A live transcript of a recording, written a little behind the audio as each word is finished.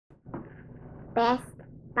Best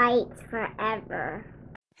bites forever.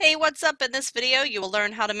 Hey, what's up? In this video, you will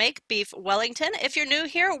learn how to make beef Wellington. If you're new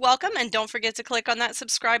here, welcome, and don't forget to click on that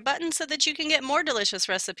subscribe button so that you can get more delicious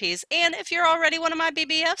recipes. And if you're already one of my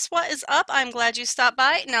BBFs, what is up? I'm glad you stopped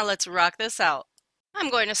by. Now let's rock this out. I'm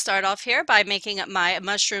going to start off here by making my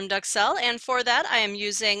mushroom duxelle, and for that I am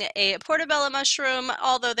using a Portabella mushroom.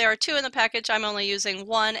 Although there are two in the package, I'm only using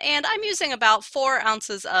one, and I'm using about 4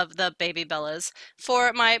 ounces of the baby bellas.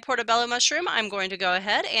 For my Portabella mushroom, I'm going to go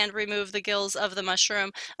ahead and remove the gills of the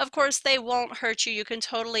mushroom. Of course, they won't hurt you. You can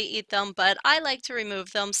totally eat them, but I like to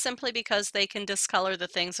remove them simply because they can discolor the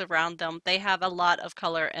things around them. They have a lot of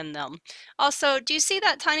color in them. Also, do you see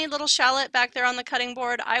that tiny little shallot back there on the cutting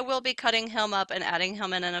board? I will be cutting him up and adding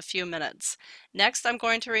him in a few minutes. Next, I'm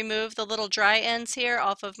going to remove the little dry ends here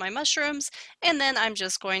off of my mushrooms, and then I'm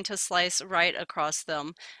just going to slice right across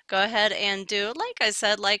them. Go ahead and do, like I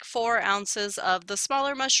said, like 4 ounces of the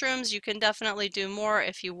smaller mushrooms. You can definitely do more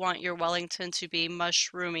if you want your Wellington to be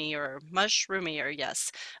mushroomier,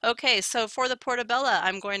 yes. Okay, so for the portabella,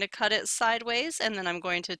 I'm going to cut it sideways, and then I'm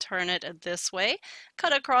going to turn it this way,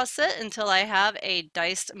 cut across it until I have a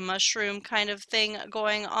diced mushroom kind of thing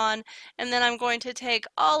going on, and then I'm going to take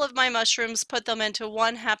all of my mushrooms, put them into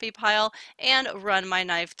one happy pile, and run my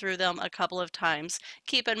knife through them a couple of times.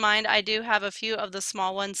 Keep in mind, I do have a few of the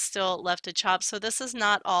small ones still left to chop, so this is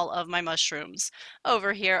not all of my mushrooms.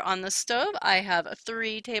 Over here on the stove, I have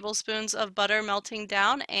 3 tablespoons of butter melting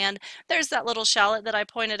down, and there's that little shallot that I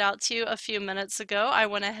pointed out to you a few minutes ago. I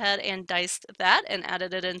went ahead and diced that and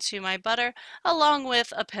added it into my butter, along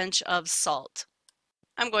with a pinch of salt.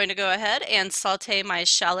 I'm going to go ahead and saute my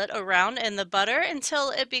shallot around in the butter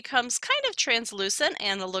until it becomes kind of translucent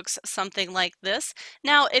and looks something like this.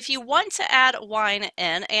 Now, if you want to add wine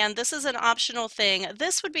in, and this is an optional thing,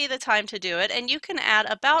 this would be the time to do it, and you can add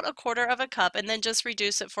about 1/4 of a cup and then just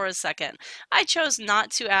reduce it for a second. I chose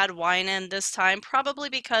not to add wine in this time, probably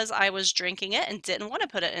because I was drinking it and didn't want to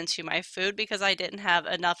put it into my food because I didn't have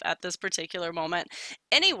enough at this particular moment.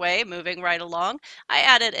 Anyway, moving right along, I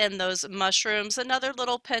added in those mushrooms, another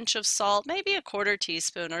little pinch of salt, maybe a 1/4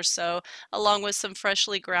 teaspoon or so, along with some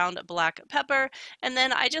freshly ground black pepper. And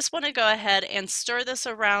then I just want to go ahead and stir this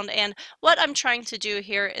around. And what I'm trying to do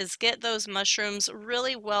here is get those mushrooms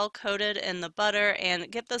really well coated in the butter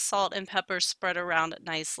and get the salt and pepper spread around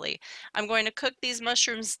nicely. I'm going to cook these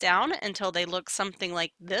mushrooms down until they look something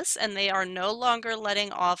like this and they are no longer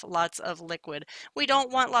letting off lots of liquid. We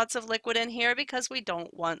don't want lots of liquid in here because we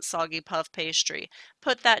don't want soggy puff pastry.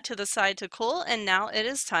 Put that to the side to cool, and now it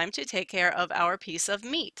is time to take care of our piece of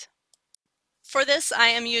meat. For this, I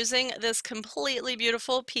am using this completely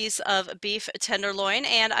beautiful piece of beef tenderloin,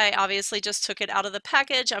 and I obviously just took it out of the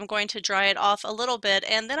package. I'm going to dry it off a little bit,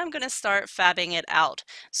 and then I'm going to start fabbing it out.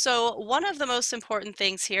 So one of the most important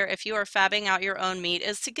things here, if you are fabbing out your own meat,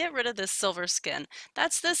 is to get rid of this silver skin.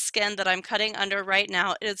 That's this skin that I'm cutting under right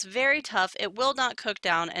now. It's very tough. It will not cook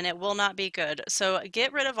down, and it will not be good. So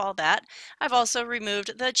get rid of all that. I've also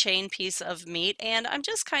removed the chain piece of meat, and I'm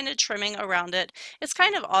just kind of trimming around it. It's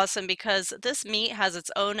kind of awesome because this meat has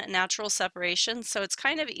its own natural separation, so it's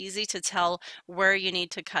kind of easy to tell where you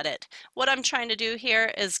need to cut it. What I'm trying to do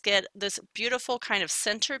here is get this beautiful kind of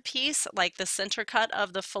center piece, like the center cut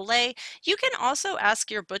of the filet. You can also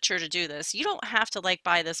ask your butcher to do this. You don't have to like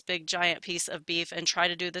buy this big giant piece of beef and try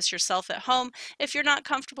to do this yourself at home. If you're not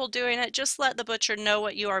comfortable doing it, just let the butcher know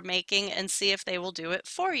what you are making and see if they will do it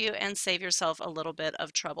for you and save yourself a little bit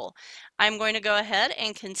of trouble. I'm going to go ahead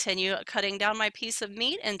and continue cutting down my piece of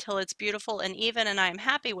meat until it's beautiful and even and I'm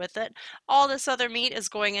happy with it. All this other meat is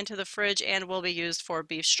going into the fridge and will be used for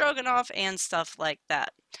beef stroganoff and stuff like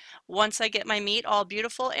that. Once I get my meat all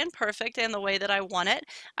beautiful and perfect and the way that I want it,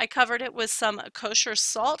 I covered it with some kosher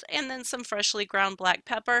salt and then some freshly ground black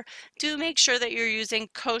pepper. Do make sure that you're using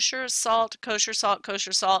kosher salt,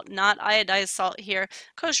 not iodized salt here.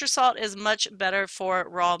 Kosher salt is much better for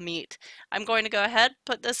raw meat. I'm going to go ahead,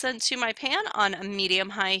 put this into my pan on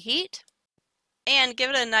medium-high heat, and give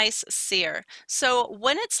it a nice sear. So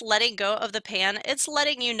when it's letting go of the pan, it's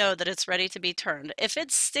letting you know that it's ready to be turned. If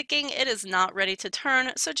it's sticking, it is not ready to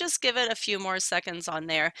turn, so just give it a few more seconds on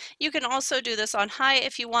there. You can also do this on high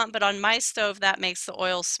if you want, but on my stove that makes the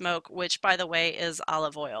oil smoke, which by the way is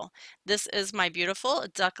olive oil. This is my beautiful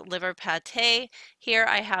duck liver pate. Here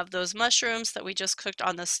I have those mushrooms that we just cooked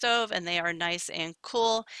on the stove and they are nice and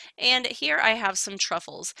cool. And here I have some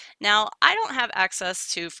truffles. Now I don't have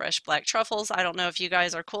access to fresh black truffles. I don't don't know if you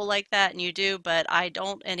guys are cool like that and you do, but I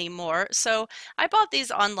don't anymore. So I bought these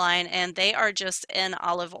online and they are just in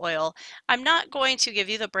olive oil. I'm not going to give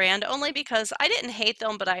you the brand only because I didn't hate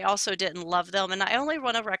them, but I also didn't love them. And I only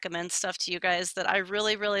want to recommend stuff to you guys that I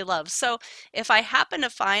really, really love. So if I happen to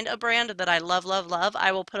find a brand that I love, love, love,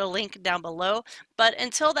 I will put a link down below. But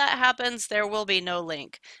until that happens, there will be no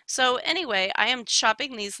link. So anyway, I am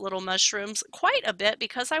chopping these little mushrooms quite a bit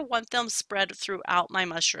because I want them spread throughout my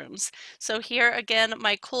mushrooms. So here again,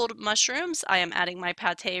 my cooled mushrooms, I am adding my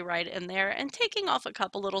pate right in there and taking off a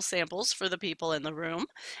couple little samples for the people in the room.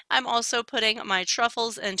 I'm also putting my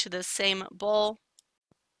truffles into the same bowl.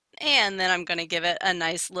 And then I'm going to give it a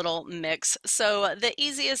nice little mix. So the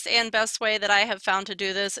easiest and best way that I have found to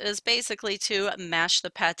do this is basically to mash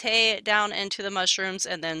the pate down into the mushrooms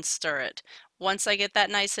and then stir it. Once I get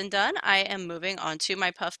that nice and done, I am moving on to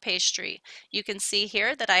my puff pastry. You can see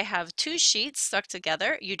here that I have two sheets stuck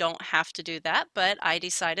together. You don't have to do that, but I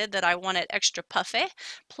decided that I want it extra puffy.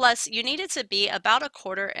 Plus, you need it to be about a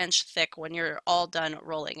 1/4 inch thick when you're all done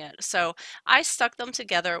rolling it. So I stuck them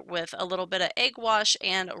together with a little bit of egg wash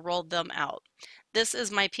and rolled them out. This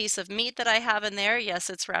is my piece of meat that I have in there. Yes,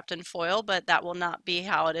 it's wrapped in foil, but that will not be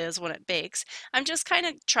how it is when it bakes. I'm just kind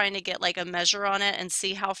of trying to get like a measure on it and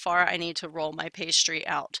see how far I need to roll my pastry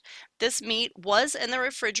out. This meat was in the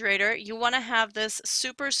refrigerator. You want to have this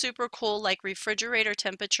super, super cool, like refrigerator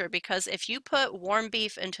temperature, because if you put warm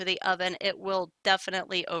beef into the oven, it will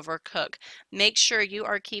definitely overcook. Make sure you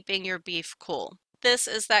are keeping your beef cool. This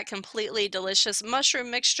is that completely delicious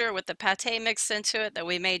mushroom mixture with the pate mixed into it that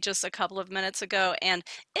we made just a couple of minutes ago, and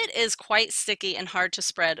it is quite sticky and hard to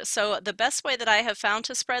spread. So the best way that I have found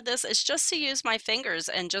to spread this is just to use my fingers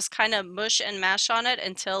and just kind of mush and mash on it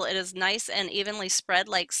until it is nice and evenly spread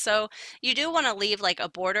like so. You do want to leave like a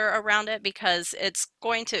border around it because it's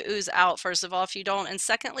going to ooze out, first of all, if you don't, and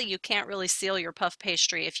secondly, you can't really seal your puff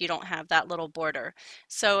pastry if you don't have that little border.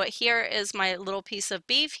 So here is my little piece of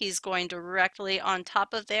beef. He's going directly on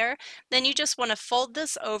top of there. Then you just want to fold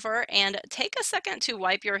this over and take a second to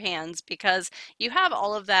wipe your hands because you have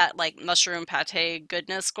all of that like mushroom pate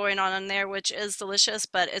goodness going on in there, which is delicious,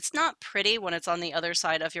 but it's not pretty when it's on the other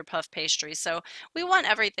side of your puff pastry. So we want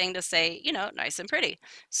everything to say, you know, nice and pretty.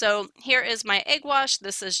 So here is my egg wash.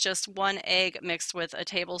 This is just 1 egg mixed with a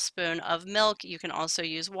tablespoon of milk. You can also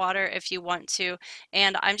use water if you want to.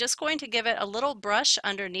 And I'm just going to give it a little brush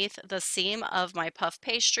underneath the seam of my puff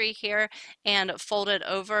pastry here and fold it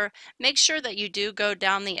over. Make sure that you do go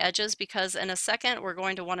down the edges because in a second we're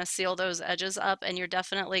going to want to seal those edges up, and you're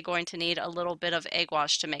definitely going to need a little bit of egg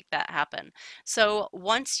wash to make that happen. So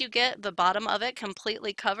once you get the bottom of it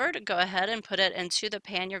completely covered, go ahead and put it into the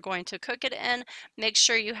pan you're going to cook it in. Make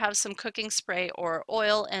sure you have some cooking spray or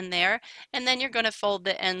oil in there, and then you're going to fold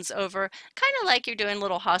the ends over, kind of like you're doing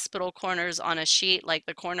little hospital corners on a sheet, like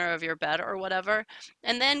the corner of your bed or whatever.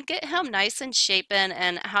 And then get him nice and shapen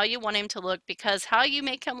and how you want him to look, because how you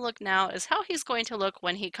make him look now is how he's going to look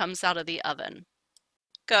when he comes out of the oven.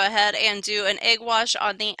 Go ahead and do an egg wash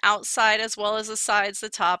on the outside as well as the sides, the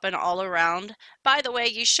top, and all around. By the way,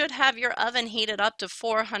 you should have your oven heated up to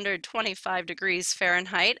 425 degrees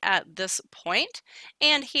Fahrenheit at this point.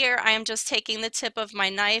 And here I am just taking the tip of my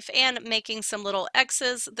knife and making some little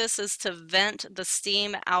X's. This is to vent the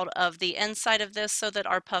steam out of the inside of this so that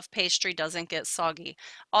our puff pastry doesn't get soggy.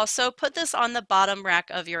 Also, put this on the bottom rack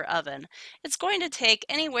of your oven. It's going to take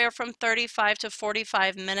anywhere from 35 to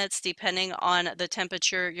 45 minutes depending on the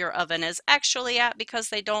temperature your oven is actually at, because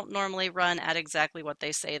they don't normally run at exactly what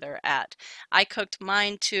they say they're at. I cooked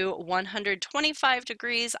mine to 125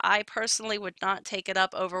 degrees. I personally would not take it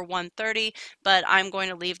up over 130, but I'm going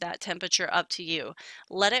to leave that temperature up to you.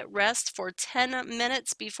 Let it rest for 10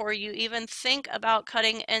 minutes before you even think about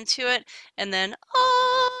cutting into it, and then,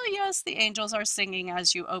 oh yes, the angels are singing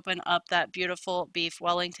as you open up that beautiful beef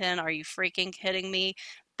Wellington. Are you freaking kidding me?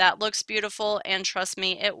 That looks beautiful, and trust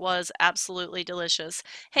me, it was absolutely delicious.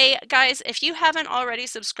 Hey guys, if you haven't already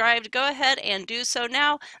subscribed, go ahead and do so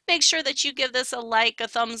now. Make sure that you give this a like, a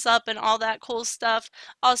thumbs up, and all that cool stuff.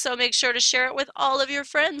 Also, make sure to share it with all of your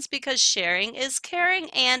friends because sharing is caring,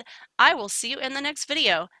 and I will see you in the next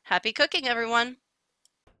video. Happy cooking, everyone!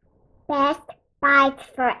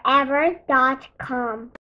 bestbitesforever.com